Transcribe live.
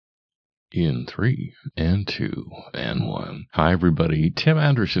In 3 and 2 and 1. Hi, everybody. Tim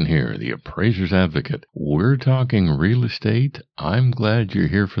Anderson here, the Appraiser's Advocate. We're talking real estate. I'm glad you're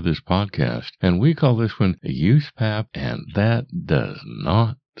here for this podcast. And we call this one USPAP, and that does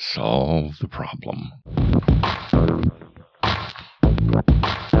not solve the problem.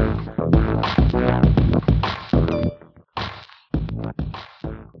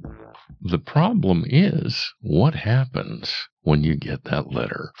 The problem is what happens when you get that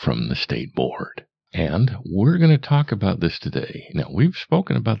letter from the state board. And we're going to talk about this today. Now, we've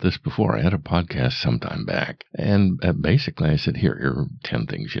spoken about this before. I had a podcast sometime back, and basically I said, here are 10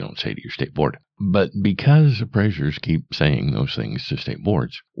 things you don't say to your state board. But because appraisers keep saying those things to state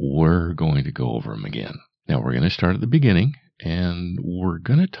boards, we're going to go over them again. Now, we're going to start at the beginning. And we're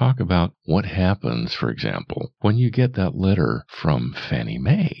going to talk about what happens, for example, when you get that letter from Fannie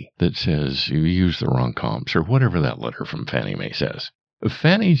Mae that says you used the wrong comps or whatever that letter from Fannie Mae says.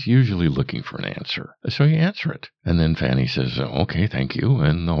 Fannie's usually looking for an answer, so you answer it. And then Fannie says, okay, thank you,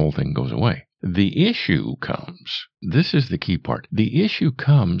 and the whole thing goes away. The issue comes, this is the key part, the issue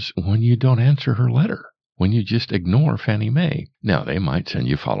comes when you don't answer her letter. When you just ignore Fannie Mae. Now, they might send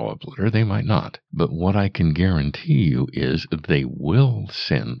you a follow-up letter, they might not. But what I can guarantee you is they will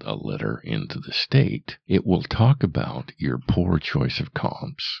send a letter into the state. It will talk about your poor choice of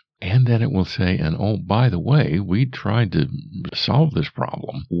comps. And then it will say, and oh, by the way, we tried to solve this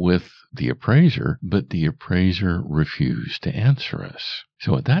problem with the appraiser, but the appraiser refused to answer us.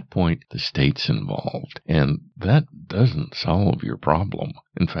 So at that point, the state's involved, and that doesn't solve your problem.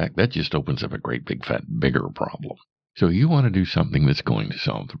 In fact, that just opens up a great big fat bigger problem. So you want to do something that's going to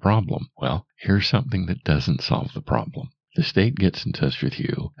solve the problem. Well, here's something that doesn't solve the problem. The state gets in touch with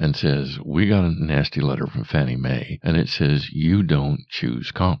you and says, we got a nasty letter from Fannie Mae, and it says you don't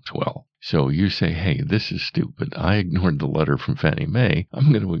choose comps well. So you say, hey, this is stupid. I ignored the letter from Fannie Mae.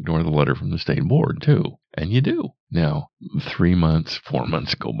 I'm going to ignore the letter from the state board, too. And you do. Now, 3 months, 4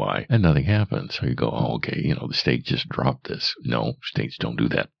 months go by, and nothing happens. So you go, oh, okay, the state just dropped this. No, states don't do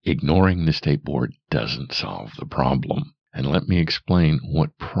that. Ignoring the state board doesn't solve the problem. And let me explain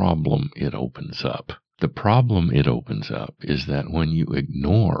what problem it opens up. The problem it opens up is that when you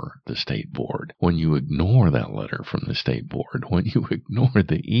ignore the state board, when you ignore that letter from the state board, when you ignore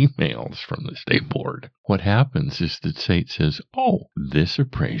the emails from the state board, what happens is the state says, oh, this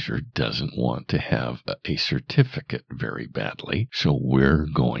appraiser doesn't want to have a certificate very badly, so we're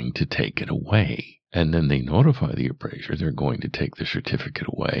going to take it away. And then they notify the appraiser they're going to take the certificate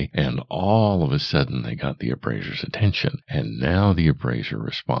away, and all of a sudden they got the appraiser's attention. And now the appraiser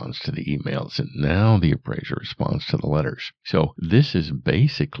responds to the emails, and now the appraiser responds to the letters. So this is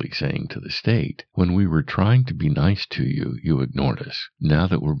basically saying to the state, when we were trying to be nice to you, you ignored us. Now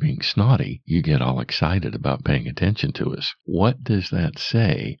that we're being snotty, you get all excited about paying attention to us. What does that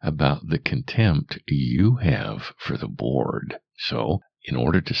say about the contempt you have for the board? So, in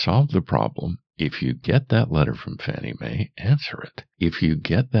order to solve the problem, if you get that letter from Fannie Mae, answer it. If you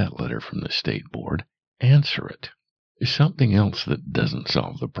get that letter from the state board, answer it. Something else that doesn't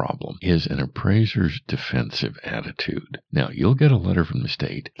solve the problem is an appraiser's defensive attitude. Now, you'll get a letter from the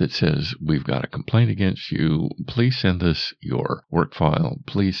state that says, we've got a complaint against you. Please send us your work file.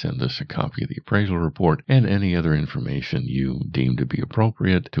 Please send us a copy of the appraisal report and any other information you deem to be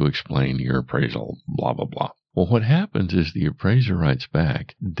appropriate to explain your appraisal, blah, blah, blah. Well, what happens is the appraiser writes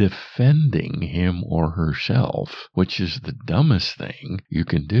back defending him or herself, which is the dumbest thing you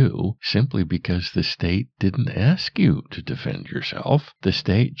can do simply because the state didn't ask you to defend yourself. The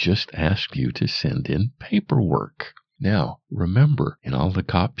state just asked you to send in paperwork. Now, remember, in all the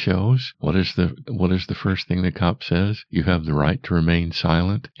cop shows, what is the first thing the cop says? You have the right to remain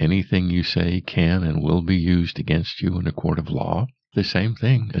silent. Anything you say can and will be used against you in a court of law. The same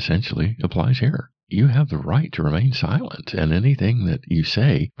thing essentially applies here. You have the right to remain silent, and anything that you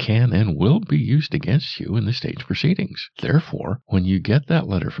say can and will be used against you in the state's proceedings. Therefore, when you get that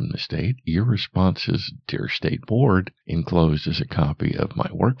letter from the state, your response is, Dear State Board, enclosed is a copy of my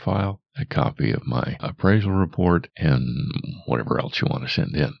work file, a copy of my appraisal report, and whatever else you want to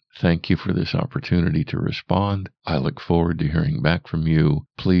send in. Thank you for this opportunity to respond. I look forward to hearing back from you.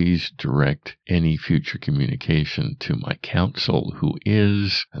 Please direct any future communication to my counsel, who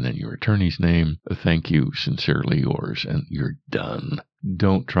is, and then your attorney's name. Thank you, sincerely yours, and you're done.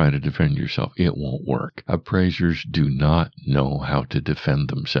 Don't try to defend yourself. It won't work. Appraisers do not know how to defend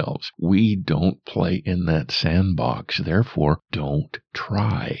themselves. We don't play in that sandbox. Therefore, don't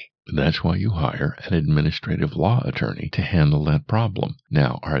try. That's why you hire an administrative law attorney to handle that problem.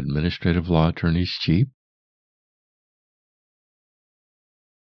 Now, are administrative law attorneys cheap?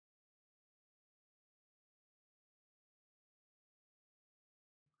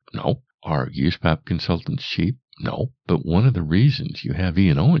 No. Are USPAP consultants cheap? No, but one of the reasons you have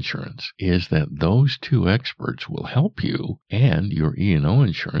E&O insurance is that those two experts will help you, and your E&O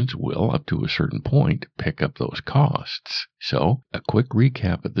insurance will, up to a certain point, pick up those costs. So, a quick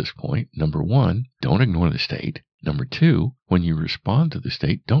recap at this point. Number one, don't ignore the state. Number two, when you respond to the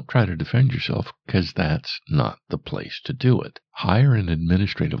state, don't try to defend yourself, because that's not the place to do it. Hire an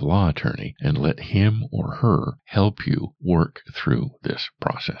administrative law attorney and let him or her help you work through this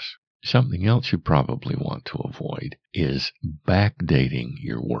process. Something else you probably want to avoid is backdating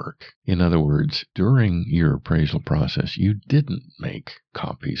your work. In other words, during your appraisal process, you didn't make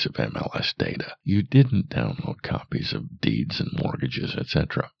copies of MLS data. You didn't download copies of deeds and mortgages,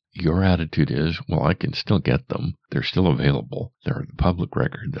 etc. Your attitude is, well, I can still get them. They're still available. They're the public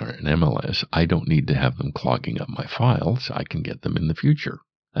record. They're in MLS. I don't need to have them clogging up my files. I can get them in the future.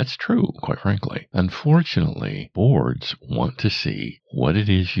 That's true, quite frankly. Unfortunately, boards want to see what it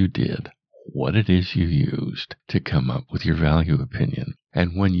is you did, what it is you used to come up with your value opinion.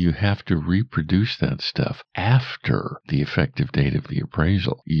 And when you have to reproduce that stuff after the effective date of the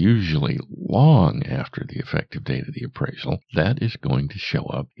appraisal, usually long after the effective date of the appraisal, that is going to show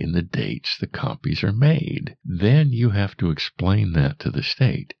up in the dates the copies are made. Then you have to explain that to the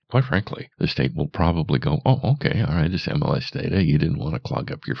state. Quite frankly, the state will probably go, oh, okay, all right, it's MLS data. You didn't want to clog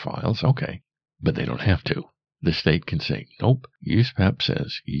up your files. Okay. But they don't have to. The state can say, nope, USPAP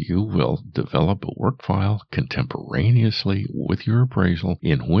says you will develop a work file contemporaneously with your appraisal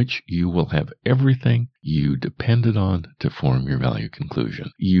in which you will have everything you depended on to form your value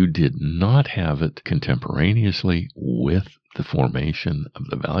conclusion. You did not have it contemporaneously with the formation of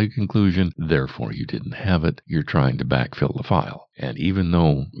the value conclusion, therefore you didn't have it. You're trying to backfill the file. And even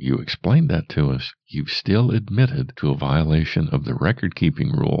though you explained that to us, you've still admitted to a violation of the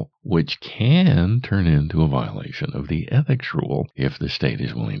record-keeping rule, which can turn into a violation of the ethics rule if the state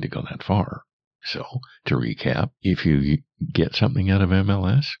is willing to go that far. So, to recap, if you get something out of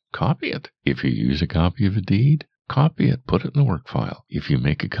MLS, copy it. If you use a copy of a deed, copy it, put it in the work file. If you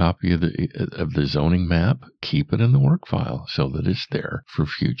make a copy of the zoning map, keep it in the work file so that it's there for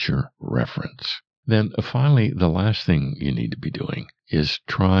future reference. Then finally, the last thing you need to be doing is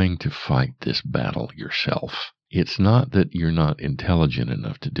trying to fight this battle yourself. It's not that you're not intelligent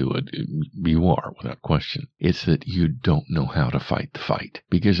enough to do it. You are, without question. It's that you don't know how to fight the fight.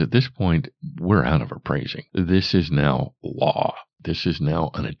 Because at this point, we're out of appraising. This is now law. This is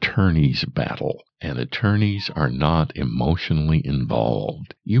now an attorney's battle. And attorneys are not emotionally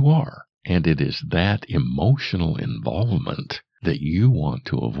involved. You are. And it is that emotional involvement that you want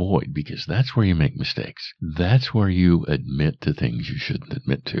to avoid, because that's where you make mistakes. That's where you admit to things you shouldn't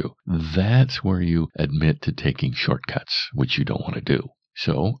admit to. That's where you admit to taking shortcuts, which you don't want to do.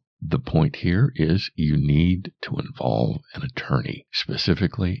 So the point here is you need to involve an attorney,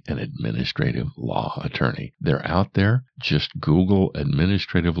 specifically an administrative law attorney. They're out there. Just Google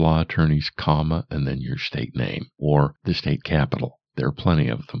administrative law attorneys, comma, and then your state name or the state capital. There are plenty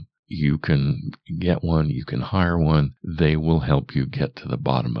of them. You can get one, you can hire one. They will help you get to the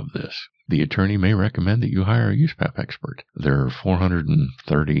bottom of this. The attorney may recommend that you hire a USPAP expert. There are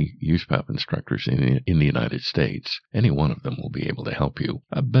 430 USPAP instructors in the United States. Any one of them will be able to help you,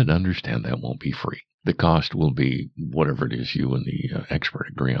 but understand that won't be free. The cost will be whatever it is you and the expert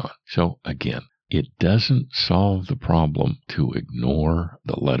agree on. So again, it doesn't solve the problem to ignore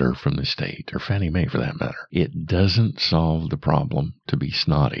the letter from the state, or Fannie Mae for that matter. It doesn't solve the problem to be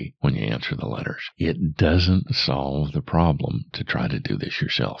snotty when you answer the letters. It doesn't solve the problem to try to do this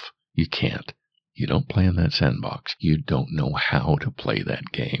yourself. You can't. You don't play in that sandbox. You don't know how to play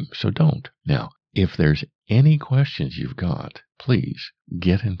that game, so don't. Now, if there's any questions you've got, please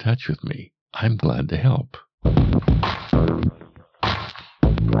get in touch with me. I'm glad to help.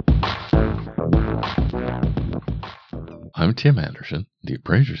 I'm Tim Anderson, the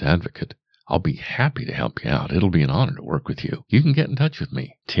Appraiser's Advocate. I'll be happy to help you out. It'll be an honor to work with you. You can get in touch with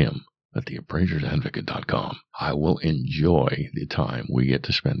me, tim@theappraisersadvocate.com. I will enjoy the time we get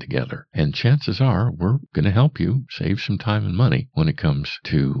to spend together. And chances are we're going to help you save some time and money when it comes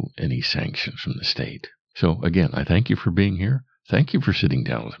to any sanctions from the state. So again, I thank you for being here. Thank you for sitting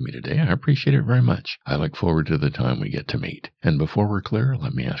down with me today. I appreciate it very much. I look forward to the time we get to meet. And before we're clear,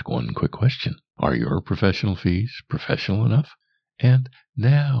 let me ask one quick question. Are your professional fees professional enough? And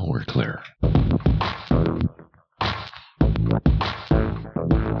now we're clear.